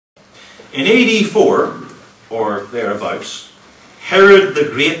In AD 4, or thereabouts, Herod the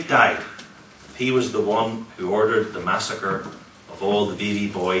Great died. He was the one who ordered the massacre of all the baby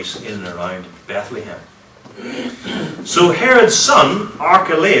boys in and around Bethlehem. So Herod's son,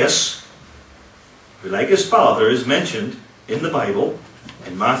 Archelaus, who like his father is mentioned in the Bible,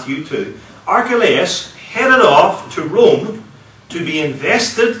 in Matthew 2, Archelaus headed off to Rome to be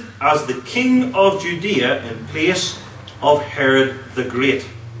invested as the king of Judea in place of Herod the Great.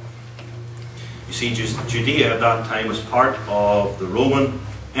 You see, Judea at that time was part of the Roman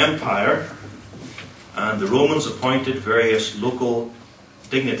Empire, and the Romans appointed various local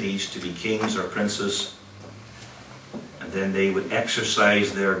dignities to be kings or princes, and then they would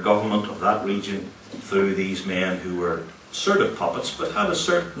exercise their government of that region through these men who were sort of puppets, but had a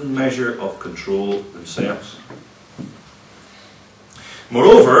certain measure of control themselves.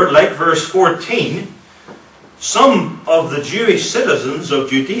 Moreover, like verse 14, some of the Jewish citizens of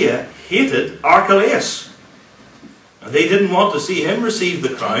Judea hated Archelaus. And they didn't want to see him receive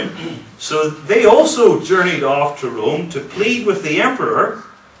the crown, so they also journeyed off to Rome to plead with the emperor.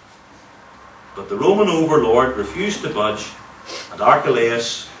 But the Roman overlord refused to budge, and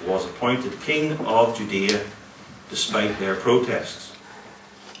Archelaus was appointed king of Judea despite their protests.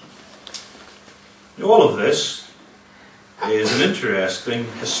 Now, all of this is an interesting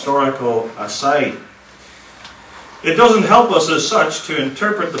historical aside. It doesn't help us as such to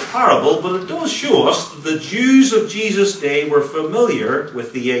interpret the parable, but it does show us that the Jews of Jesus' day were familiar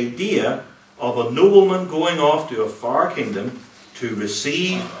with the idea of a nobleman going off to a far kingdom to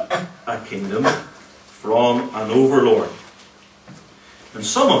receive a kingdom from an overlord. And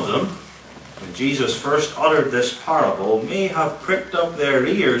some of them, when Jesus first uttered this parable, may have pricked up their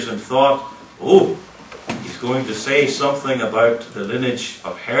ears and thought, oh, he's going to say something about the lineage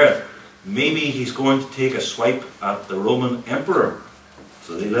of Herod. Maybe he's going to take a swipe at the Roman emperor.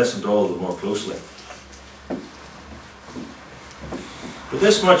 So they listened all the more closely. But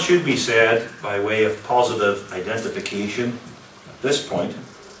this much should be said by way of positive identification at this point.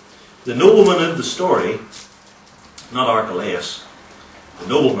 The nobleman of the story, not Archelaus, the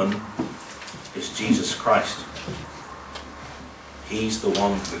nobleman is Jesus Christ. He's the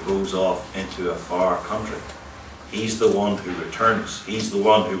one who goes off into a far country. He's the one who returns. He's the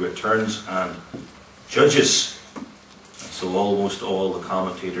one who returns and judges. And so almost all the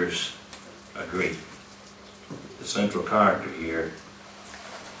commentators agree. The central character here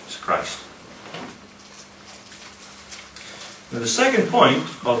is Christ. Now, the second point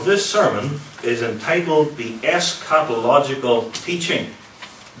of this sermon is entitled the Eschatological Teaching,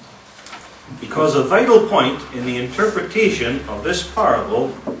 because a vital point in the interpretation of this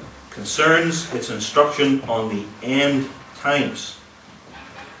parable concerns its instruction on the end times.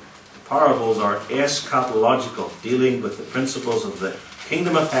 The parables are eschatological, dealing with the principles of the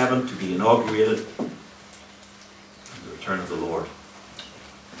kingdom of heaven to be inaugurated and the return of the Lord.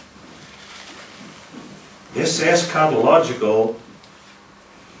 This eschatological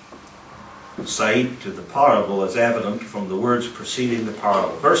side to the parable is evident from the words preceding the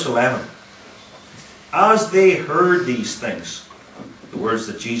parable. Verse 11. As they heard these things, the words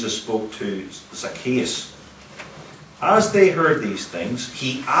that Jesus spoke to Zacchaeus, as they heard these things,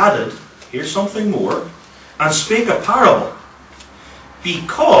 he added, here's something more, and spake a parable,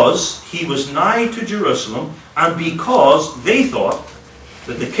 because he was nigh to Jerusalem, and because they thought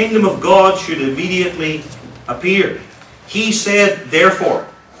that the kingdom of God should immediately appear. He said, therefore.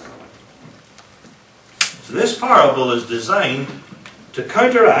 So this parable is designed to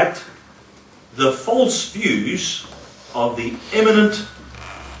counteract the false views of the imminent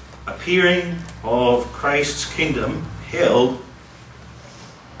appearing of Christ's kingdom held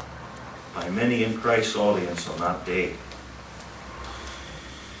by many in Christ's audience on that day.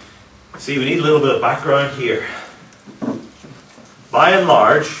 See, we need a little bit of background here. By and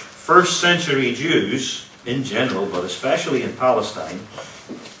large, first century Jews in general, but especially in Palestine,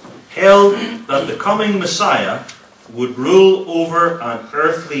 held that the coming Messiah would rule over an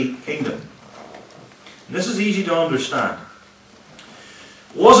earthly kingdom. And this is easy to understand.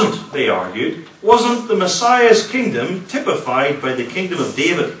 Wasn't, they argued, wasn't the Messiah's kingdom typified by the kingdom of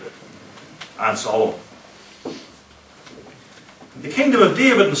David and Solomon? The kingdom of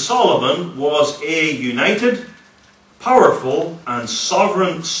David and Solomon was a united, powerful, and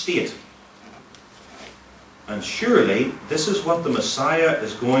sovereign state. And surely this is what the Messiah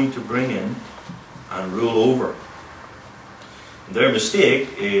is going to bring in and rule over. And their mistake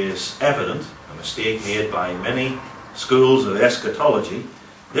is evident, a mistake made by many schools of eschatology.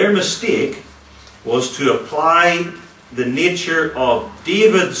 Their mistake was to apply the nature of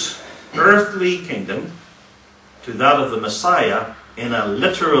David's earthly kingdom to that of the Messiah in a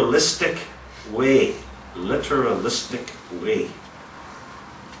literalistic way. Literalistic way.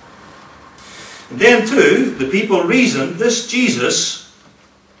 And then too, the people reasoned, this Jesus,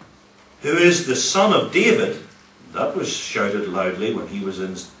 who is the son of David, that was shouted loudly when he was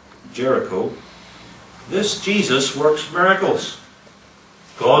in Jericho, this Jesus works miracles.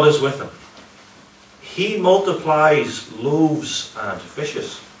 God is with him. He multiplies loaves and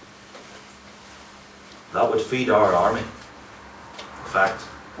fishes. That would feed our army. In fact,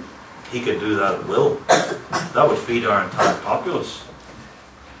 he could do that at will. That would feed our entire populace.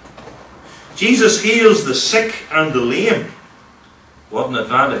 Jesus heals the sick and the lame. What an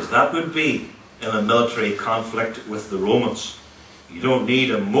advantage that would be in a military conflict with the Romans. You don't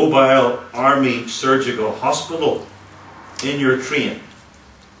need a mobile army surgical hospital in your train.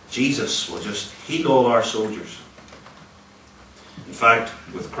 Jesus will just heal all our soldiers. In fact,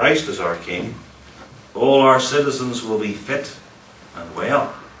 with Christ as our King, all our citizens will be fit and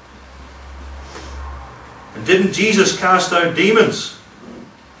well. And didn't Jesus cast out demons?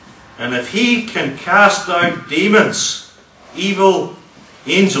 And if he can cast out demons, evil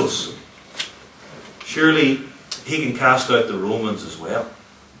angels, surely he can cast out the Romans as well.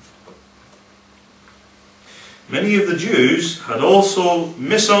 Many of the Jews had also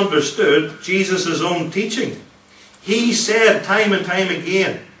misunderstood Jesus' own teaching. He said time and time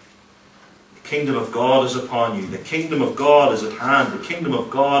again, the kingdom of God is upon you. The kingdom of God is at hand. The kingdom of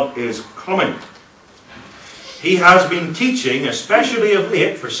God is coming. He has been teaching, especially of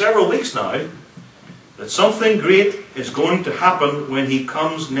late, for several weeks now, that something great is going to happen when he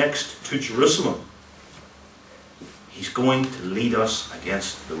comes next to Jerusalem. He's going to lead us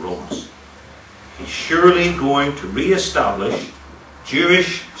against the Romans. He's surely going to re-establish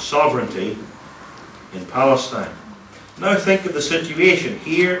Jewish sovereignty in Palestine. Now think of the situation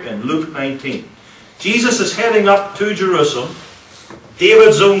here in Luke 19. Jesus is heading up to Jerusalem,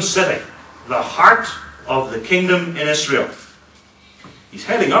 David's own city, the heart of the kingdom in Israel. He's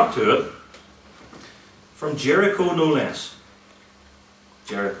heading up to it from Jericho, no less.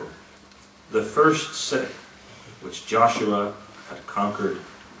 Jericho, the first city which Joshua had conquered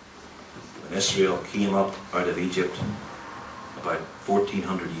when Israel came up out of Egypt about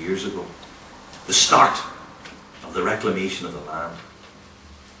 1400 years ago. The start of the reclamation of the land.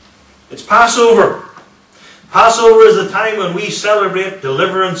 It's Passover. Passover is the time when we celebrate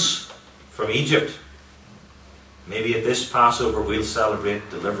deliverance from Egypt. Maybe at this Passover we'll celebrate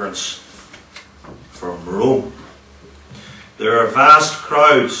deliverance from Rome. There are vast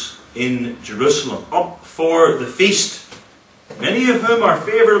crowds in Jerusalem up for the feast, many of whom are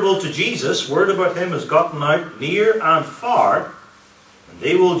favourable to Jesus. Word about him has gotten out near and far, and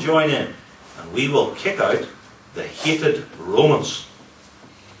they will join in, and we will kick out the hated Romans.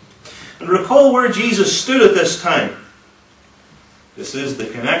 And recall where Jesus stood at this time. This is the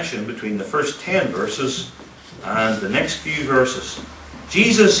connection between the first 10 verses and the next few verses.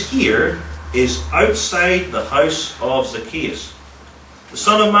 Jesus here is outside the house of Zacchaeus. The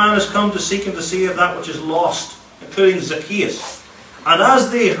Son of Man has come to seek and to save that which is lost, including Zacchaeus. And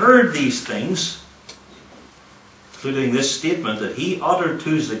as they heard these things, including this statement that he uttered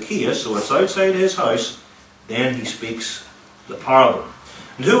to Zacchaeus, so it's outside his house, then he speaks the parable.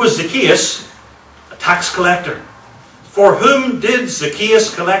 And who was Zacchaeus? A tax collector. For whom did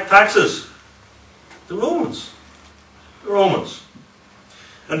Zacchaeus collect taxes? The Romans. The Romans.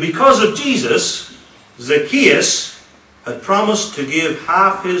 And because of Jesus, Zacchaeus had promised to give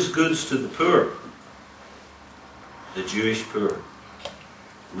half his goods to the poor. The Jewish poor.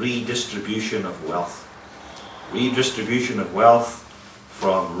 Redistribution of wealth. Redistribution of wealth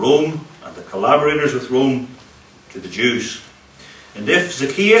from Rome and the collaborators with Rome to the Jews. And if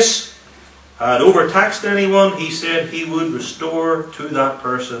Zacchaeus had overtaxed anyone, he said he would restore to that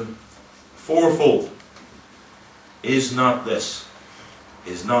person fourfold. Is not this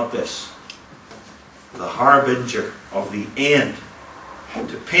the harbinger of the end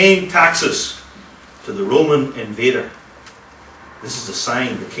to paying taxes to the Roman invader? This is a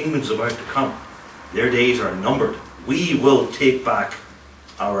sign the kingdom's about to come. Their days are numbered. We will take back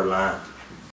our land.